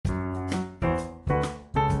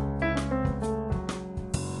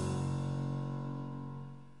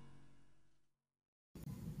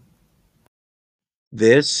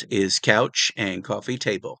This is Couch and Coffee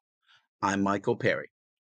Table. I'm Michael Perry.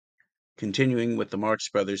 Continuing with the Marx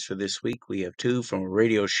Brothers for this week, we have two from a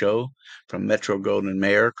radio show from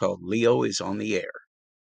Metro-Goldwyn-Mayer called Leo is on the Air.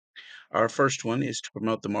 Our first one is to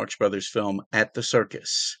promote the Marx Brothers film At the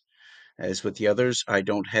Circus. As with the others, I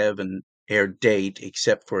don't have an air date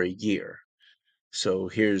except for a year. So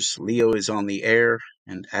here's Leo is on the Air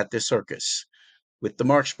and At the Circus with the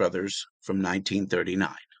Marx Brothers from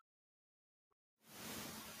 1939.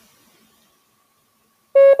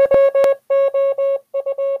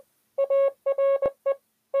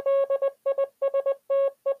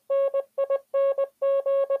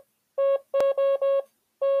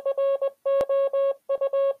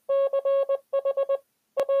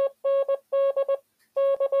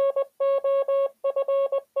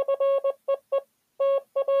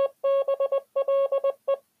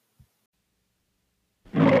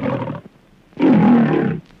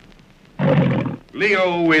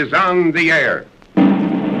 Leo is on the air.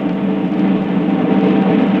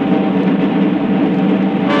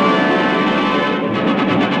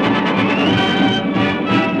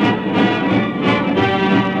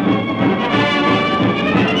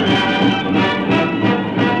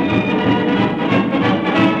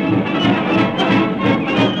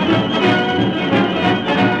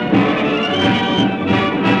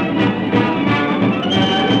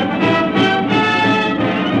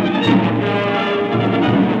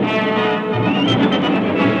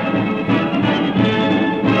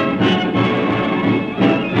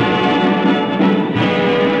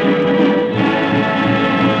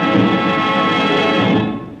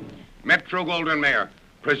 Metro-Goldwyn-Mayer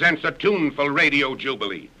presents a tuneful radio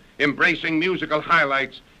jubilee, embracing musical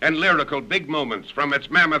highlights and lyrical big moments from its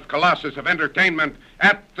mammoth colossus of entertainment,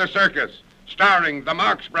 At the Circus, starring the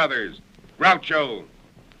Marx Brothers, Groucho,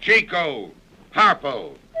 Chico,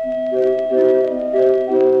 Harpo.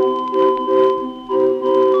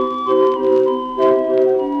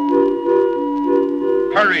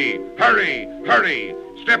 Hurry, hurry, hurry.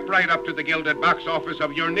 Step right up to the gilded box office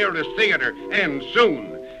of your nearest theater, and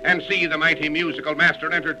soon, and see the mighty musical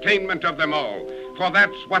master entertainment of them all. For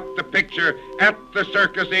that's what the picture At the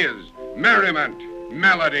Circus is. Merriment,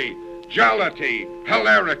 melody, jollity,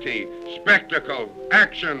 hilarity, spectacle,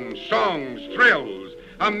 action, songs, thrills,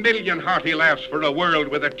 a million hearty laughs for a world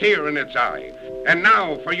with a tear in its eye. And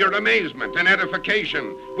now, for your amazement and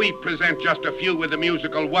edification, we present just a few of the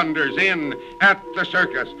musical wonders in At the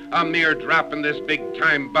Circus, a mere drop in this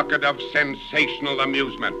big-time bucket of sensational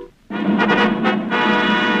amusement.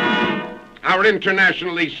 Our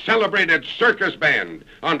internationally celebrated circus band,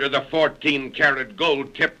 under the 14-karat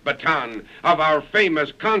gold-tipped baton of our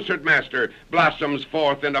famous concertmaster, blossoms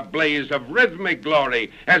forth in a blaze of rhythmic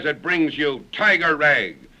glory as it brings you Tiger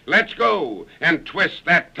Rag. Let's go and twist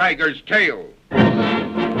that tiger's tail.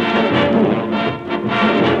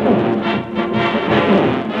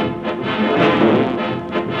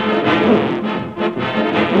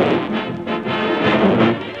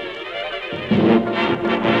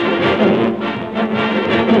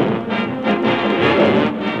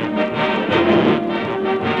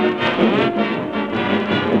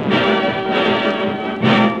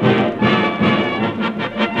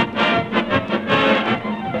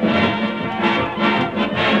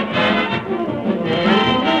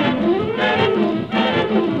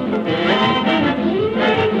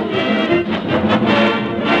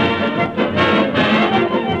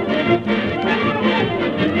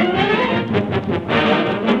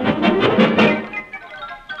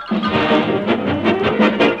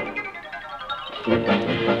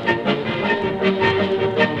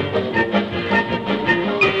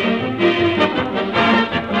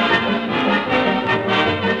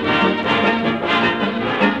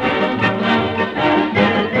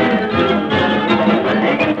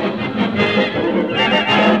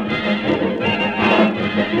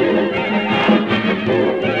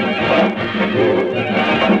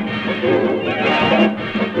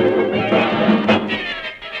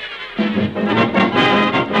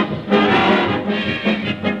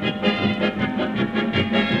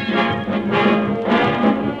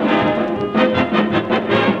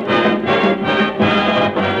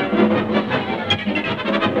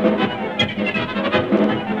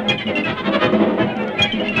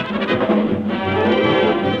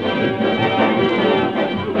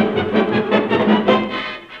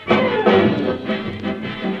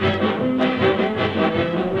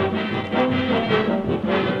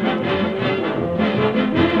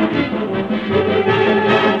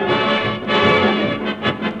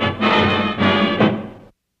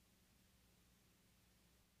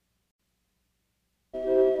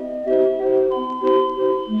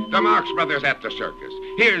 Marx Brothers at the Circus.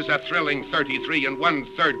 Here's a thrilling 33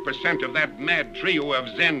 1/3% of that mad trio of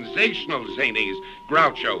sensational zanies,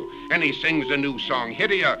 Groucho, and he sings a new song,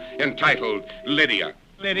 Hidia, entitled Lydia.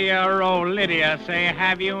 Lydia, oh Lydia, say,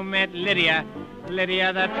 have you met Lydia?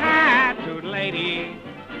 Lydia, the tattooed lady.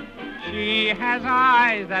 She has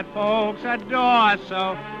eyes that folks adore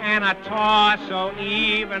so, and a torso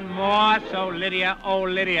even more so. Lydia, oh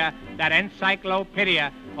Lydia, that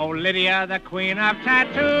encyclopedia. Oh Lydia, the queen of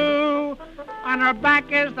tattoo. On her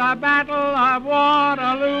back is the Battle of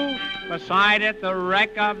Waterloo. Beside it, the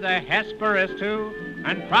wreck of the Hesperus too.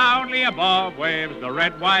 And proudly above waves the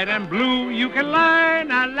red, white, and blue. You can learn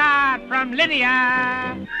a lot from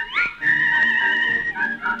Lydia.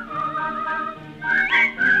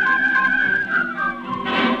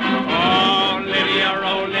 Oh Lydia,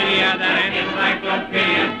 that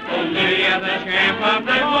encyclopedia. Oh Lydia, the champ of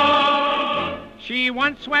them all. She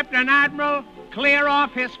once swept an admiral clear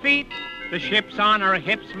off his feet. The ships on her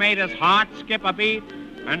hips made his heart skip a beat.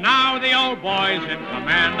 And now the old boy's in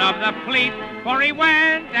command of the fleet, for he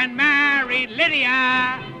went and married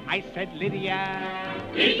Lydia. I said Lydia.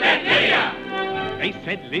 He said Lydia. They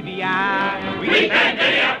said Lydia. We said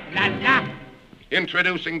Lydia. La la.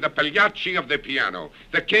 Introducing the Pagliacci of the piano,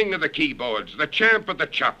 the king of the keyboards, the champ of the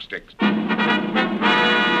chopsticks.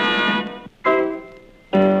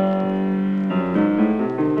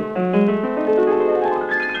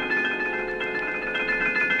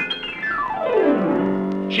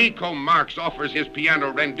 Chico Marx offers his piano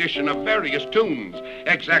rendition of various tunes,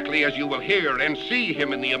 exactly as you will hear and see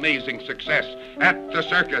him in the amazing success at the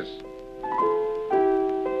Circus.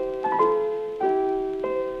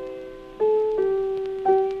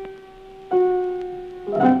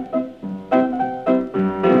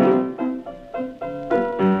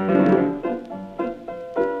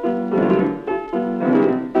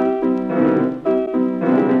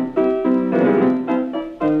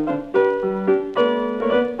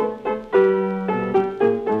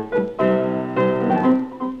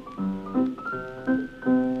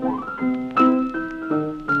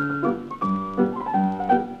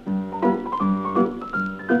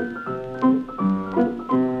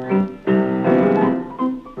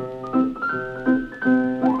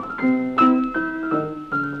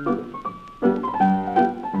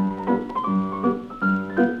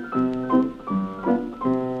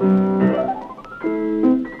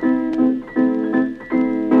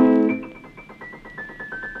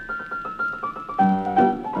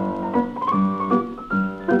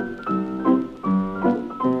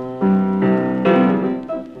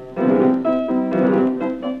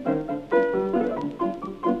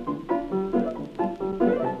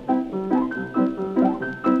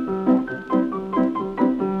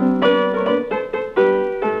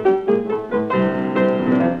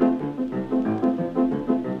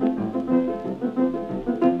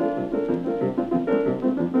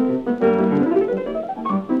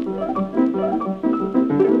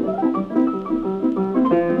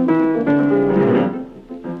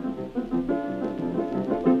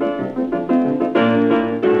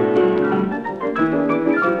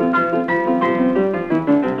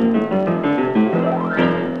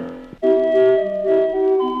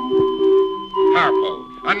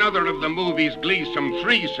 Another of the movie's gleesome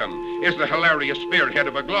threesome is the hilarious spearhead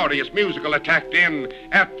of a glorious musical attacked in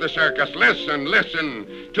At the Circus. Listen, listen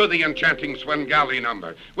to the enchanting Svengali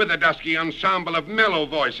number with a dusky ensemble of mellow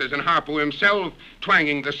voices and Harpo himself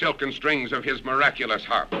twanging the silken strings of his miraculous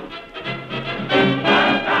harp.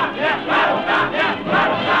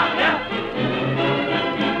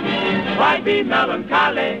 Why be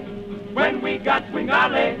melancholy when we got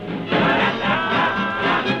Swingale?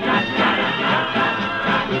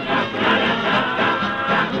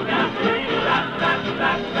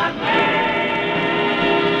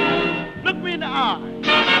 Look me in the eye.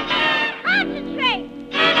 Concentrate.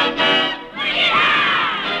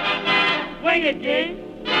 Swing it, King.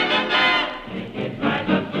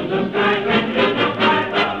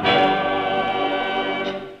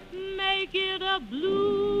 Make it a blue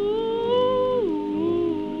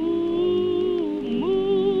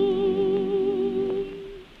moon.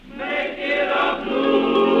 Make it a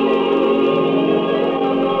blue.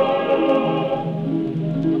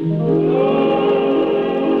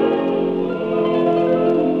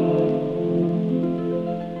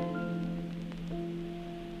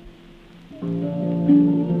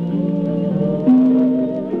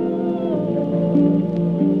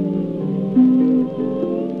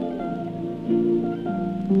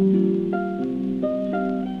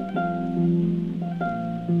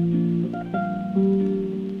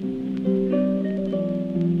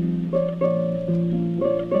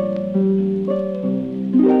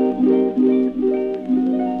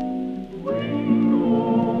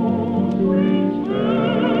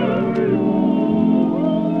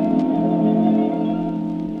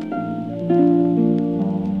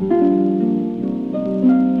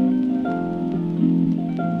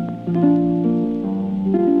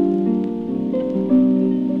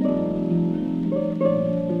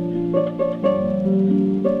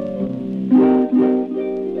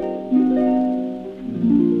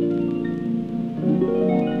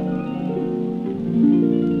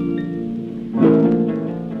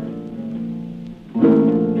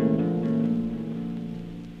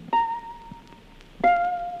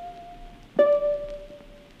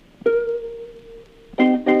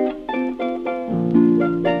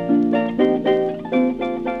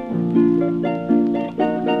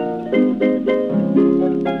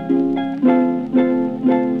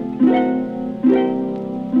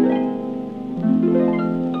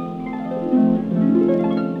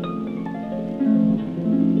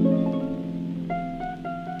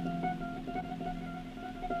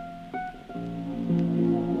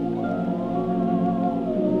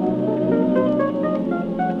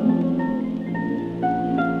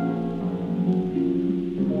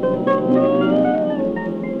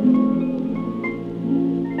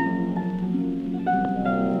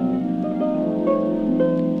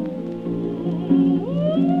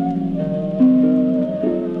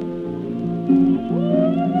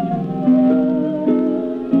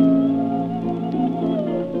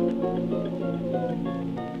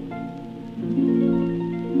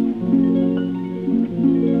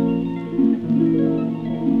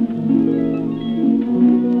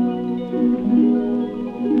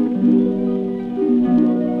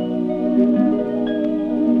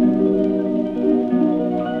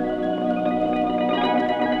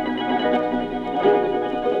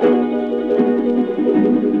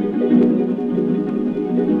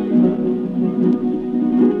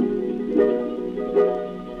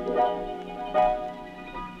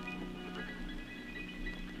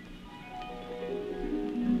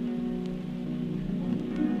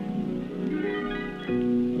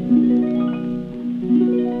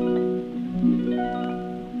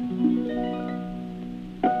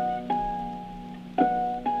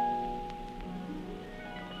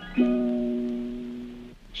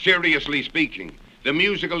 Seriously speaking, the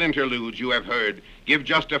musical interludes you have heard give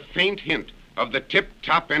just a faint hint of the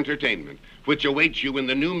tip-top entertainment which awaits you in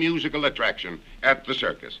the new musical attraction at the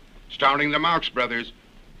circus, starring the Marx Brothers,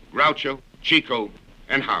 Groucho, Chico,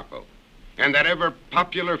 and Harpo, and that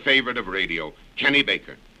ever-popular favorite of radio, Kenny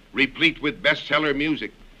Baker, replete with bestseller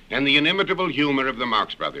music and the inimitable humor of the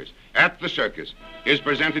Marx Brothers at the circus is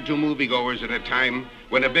presented to moviegoers at a time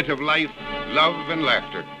when a bit of life, love, and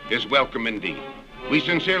laughter is welcome indeed. We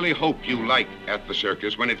sincerely hope you like At the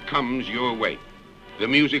Circus when it comes your way. The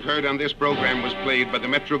music heard on this program was played by the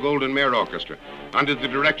Metro-Goldwyn-Mayer Orchestra under the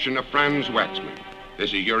direction of Franz Waxman.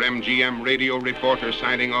 This is your MGM radio reporter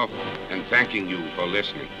signing off and thanking you for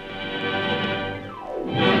listening.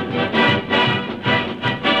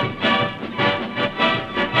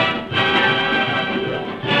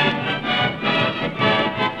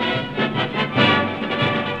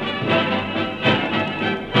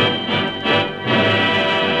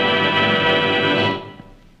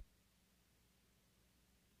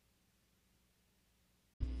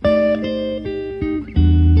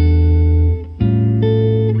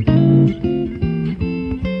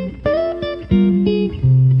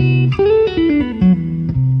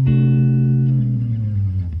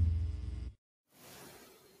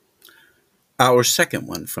 Our second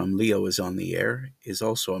one from Leo is on the Air is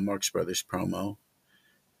also a Marx Brothers promo,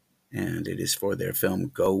 and it is for their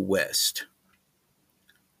film Go West.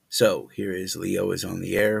 So here is Leo is on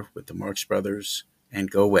the Air with the Marx Brothers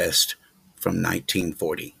and Go West from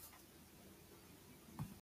 1940.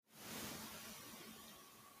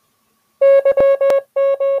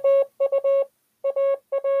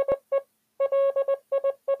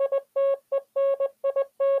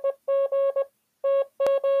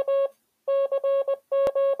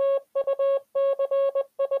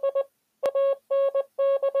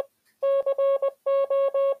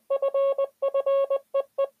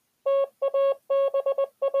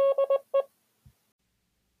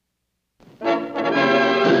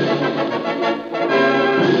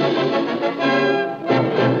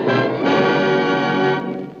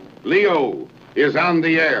 Leo is on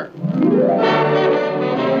the air.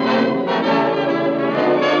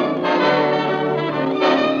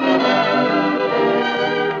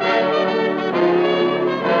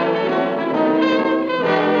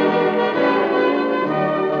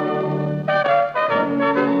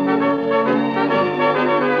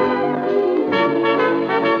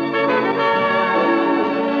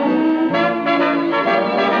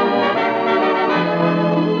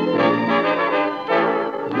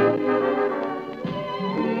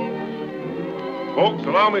 Folks,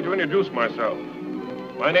 allow me to introduce myself.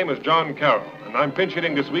 My name is John Carroll, and I'm pinch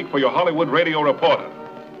hitting this week for your Hollywood radio reporter.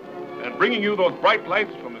 And bringing you those bright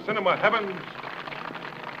lights from the cinema heavens,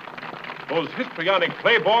 those histrionic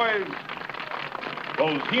playboys,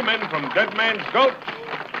 those he-men from Dead Man's Gulch,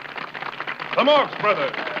 the Marx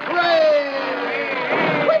Brothers. Hooray!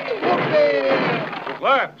 Whoopee! With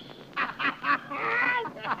laughs.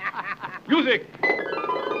 Music.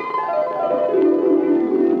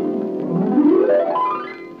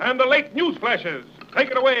 And the late news flashes. Take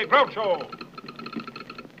it away, Groucho.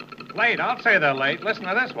 Late, I'll say they're late. Listen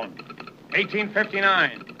to this one.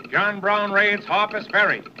 1859, John Brown raids Harper's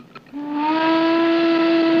Ferry.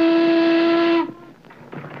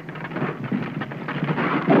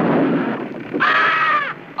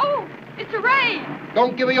 Oh, it's a raid.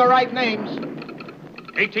 Don't give me your right names.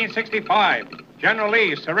 1865, General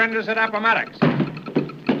Lee surrenders at Appomattox.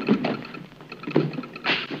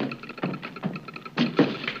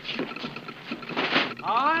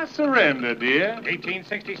 I surrender, dear.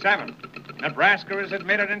 1867, Nebraska is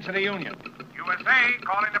admitted into the Union. USA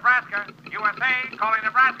calling Nebraska. USA calling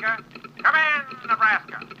Nebraska. Come in,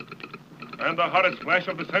 Nebraska. And the hottest flash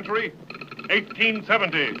of the century,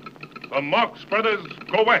 1870. The Marx Brothers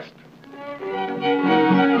go west.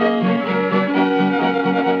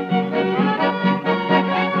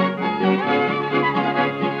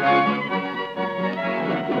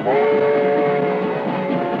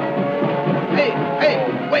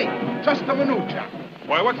 Hey, wait. Just a minute, Jack.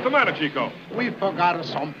 Why, what's the matter, Chico? We forgot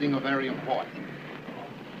something very important.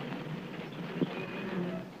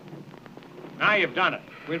 Now you've done it.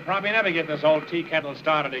 We'll probably never get this old tea kettle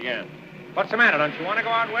started again. What's the matter? Don't you want to go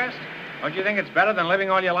out west? Don't you think it's better than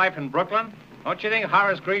living all your life in Brooklyn? Don't you think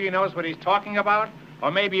Horace Greeley knows what he's talking about?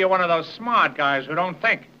 Or maybe you're one of those smart guys who don't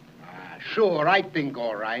think. Sure, I think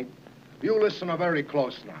all right. You listen very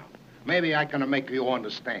close now. Maybe I can make you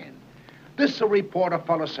understand. This reporter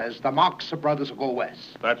fellow says the Marx Brothers go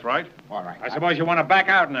west. That's right. All right. I suppose you want to back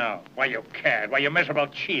out now. Why, you cad. Why, you miserable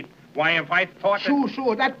cheat. Why, if I thought that...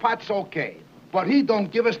 Sure, that part's okay. But he don't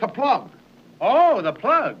give us the plug. Oh, the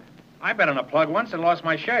plug. I bet on a plug once and lost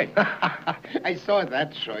my shirt. I saw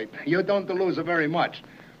that shirt. You don't lose very much.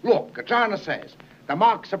 Look, John says the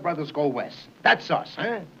Marx Brothers go west. That's us,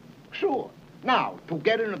 huh? Sure. Now, to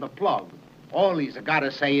get into the plug, all he's got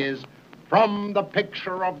to say is, from the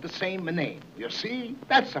picture of the same name. You see?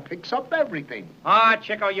 That's a fix up everything. Ah,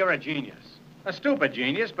 Chico, you're a genius. A stupid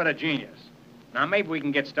genius, but a genius. Now, maybe we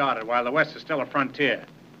can get started while the West is still a frontier.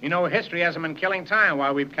 You know, history hasn't been killing time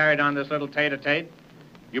while we've carried on this little tete-a-tete.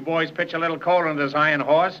 You boys pitch a little coal into this iron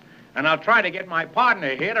horse, and I'll try to get my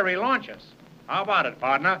partner here to relaunch us. How about it,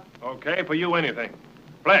 partner? Okay, for you anything.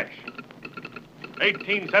 Flash.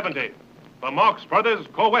 1870. The Marx Brothers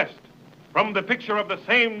go west. From the picture of the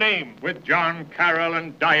same name. With John Carroll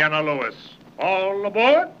and Diana Lewis. All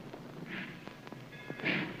aboard?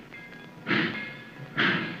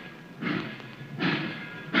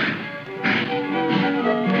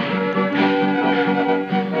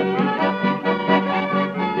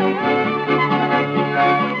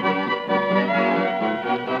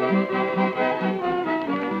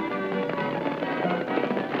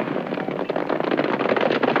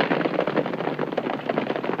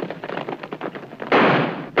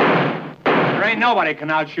 Nobody can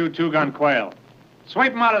outshoot two-gun Quail.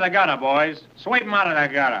 Sweep him out of the gutter, boys. Sweep him out of the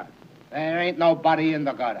gutter. There ain't nobody in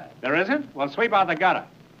the gutter. There isn't? Well, sweep out the gutter.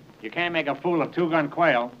 You can't make a fool of two-gun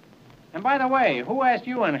Quail. And by the way, who asked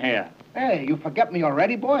you in here? Hey, you forget me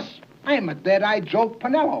already, boss? I'm a dead-eyed Joe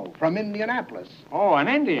Pinello from Indianapolis. Oh, an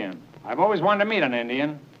Indian. I've always wanted to meet an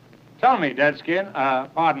Indian. Tell me,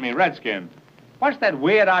 Redskin, what's that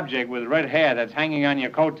weird object with red hair that's hanging on your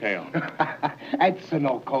coattail? It's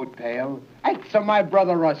no coattail. It's my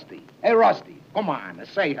brother Rusty. Hey, Rusty, come on,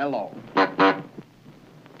 say hello.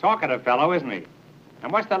 Talkative fellow, isn't he?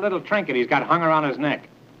 And what's that little trinket he's got hung around his neck?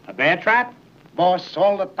 A bear trap? Boss,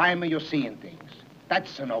 all the time you're seeing things.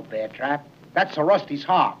 That's no bear trap. That's a Rusty's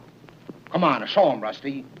harp. Come on, show him,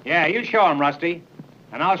 Rusty. Yeah, you show him, Rusty.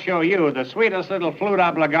 And I'll show you the sweetest little flute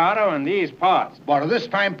obligato in these parts. But this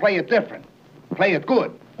time, play it different. Play it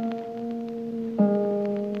good.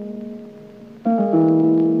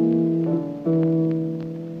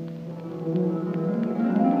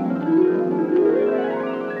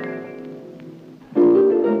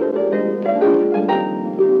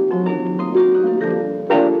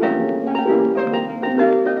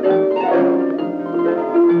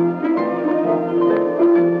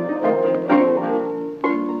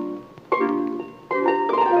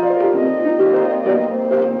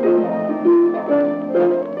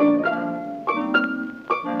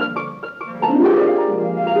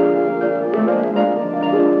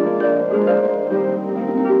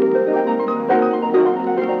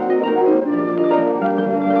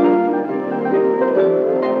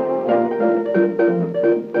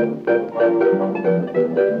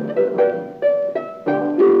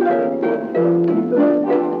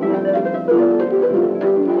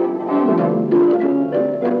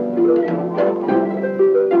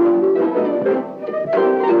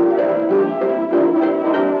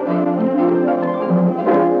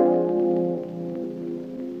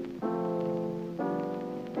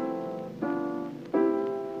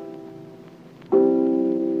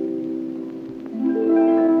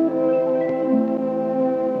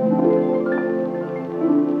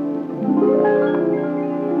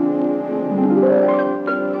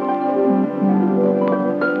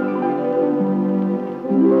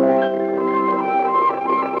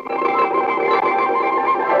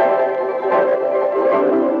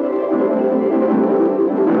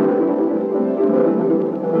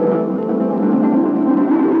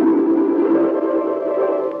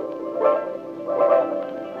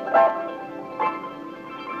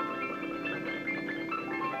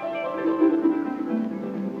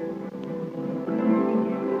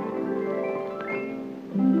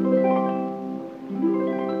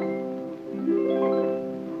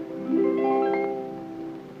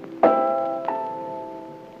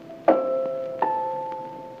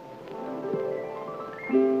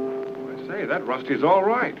 That Rusty's all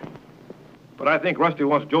right. But I think Rusty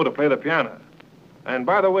wants Joe to play the piano. And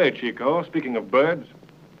by the way, Chico, speaking of birds,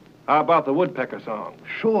 how about the woodpecker song?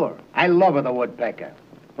 Sure. I love the woodpecker.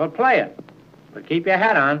 Well, play it. But keep your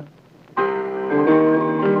hat on.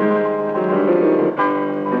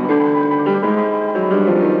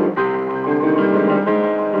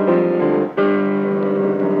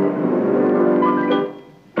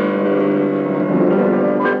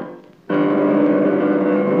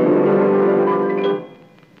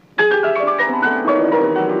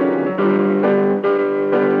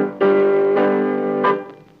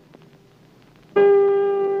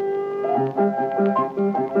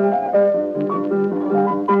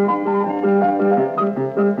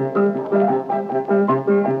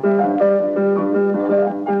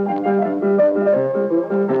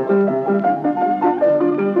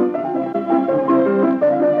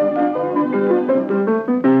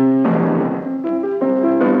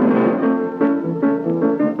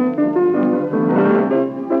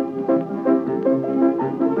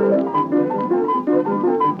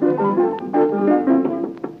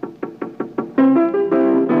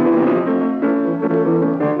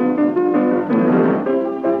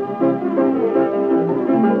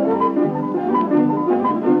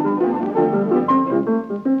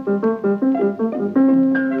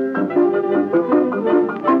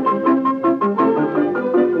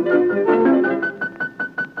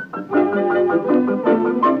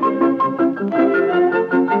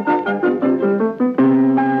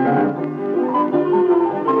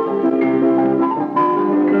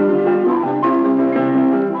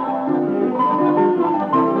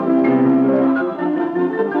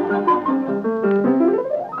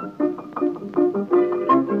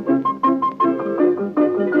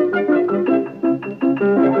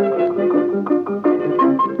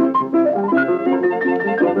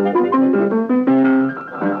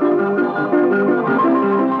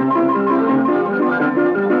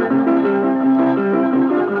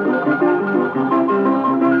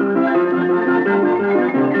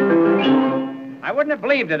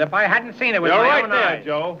 Believed it if I hadn't seen it with my own eyes.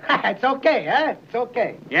 Joe. It's okay, huh? It's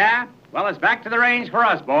okay. Yeah? Well, it's back to the range for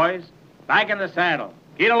us, boys. Back in the saddle.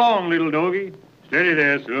 Get along, little doggy. Steady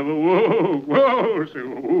there, Silver. Whoa, whoa,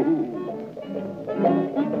 Silver. Whoa.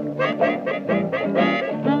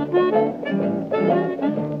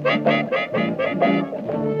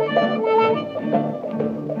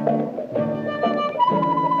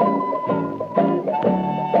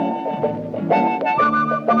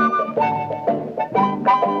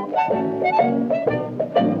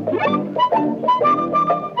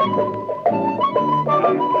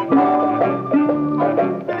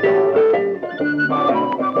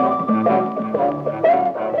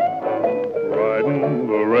 Riding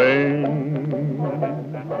the rain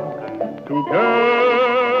together.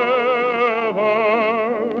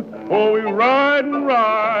 Oh, we ride and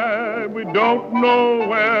ride. We don't know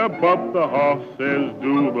where, but the horses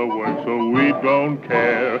do the work, so we don't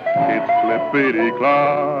care. It's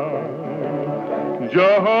clippity-clop,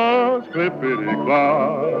 just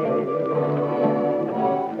clippity-clop.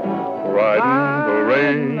 Riding the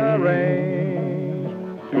rain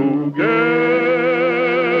together.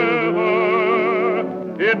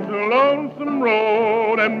 It's a lonesome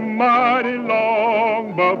road and mighty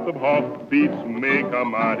long, but the hoofbeats make a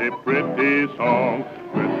mighty pretty song.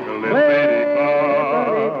 With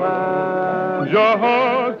clippity-clop,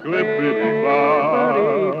 just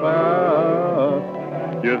clippity-clop.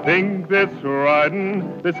 You think this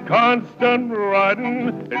riding, this constant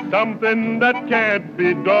riding, is something that can't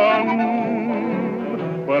be done.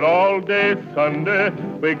 But all day Sunday,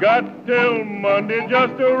 we got till Monday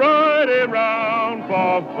just to ride around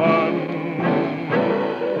for fun.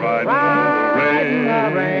 Riding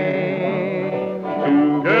the rain,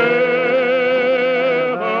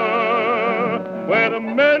 together, where the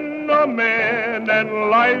men are men and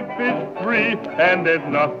life is free, and there's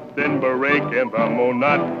nothing breaking the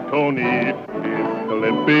monotony. It's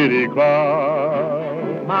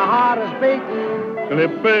clippity-clop. My heart is beating,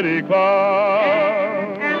 Clippity-clop.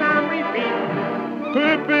 and I'm repeating.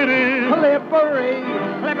 Clippity, Clippery,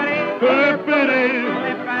 clippity, clippity,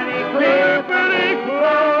 clippity,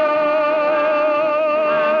 clippity-clop.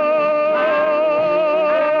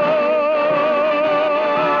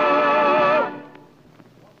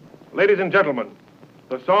 Ladies and gentlemen,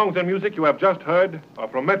 the songs and music you have just heard are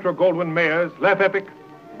from Metro-Goldwyn-Mayer's laugh epic,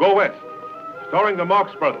 Go West, starring the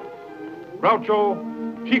Marx Brothers, Groucho,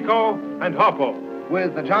 Chico, and Harpo.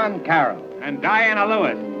 With John Carroll. and Diana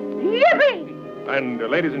Lewis. Yippee! And,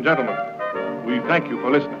 ladies and gentlemen, we thank you for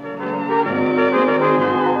listening.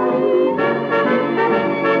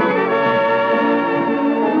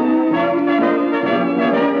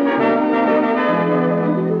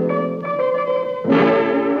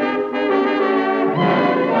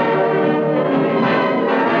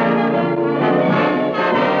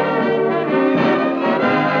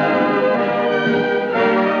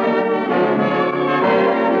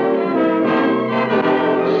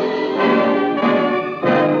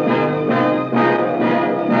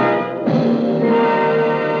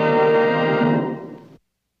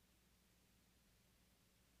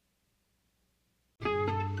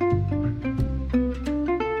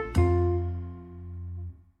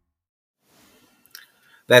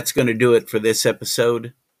 That's going to do it for this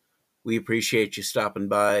episode. We appreciate you stopping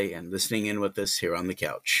by and listening in with us here on the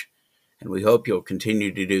couch, and we hope you'll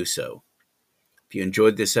continue to do so. If you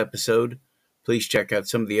enjoyed this episode, please check out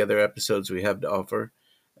some of the other episodes we have to offer,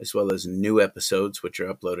 as well as new episodes which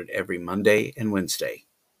are uploaded every Monday and Wednesday.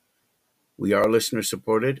 We are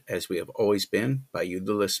listener-supported, as we have always been, by you,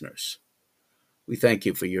 the listeners. We thank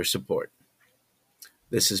you for your support.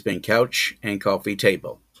 This has been Couch and Coffee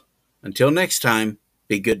Table. Until next time,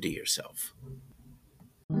 be good to yourself.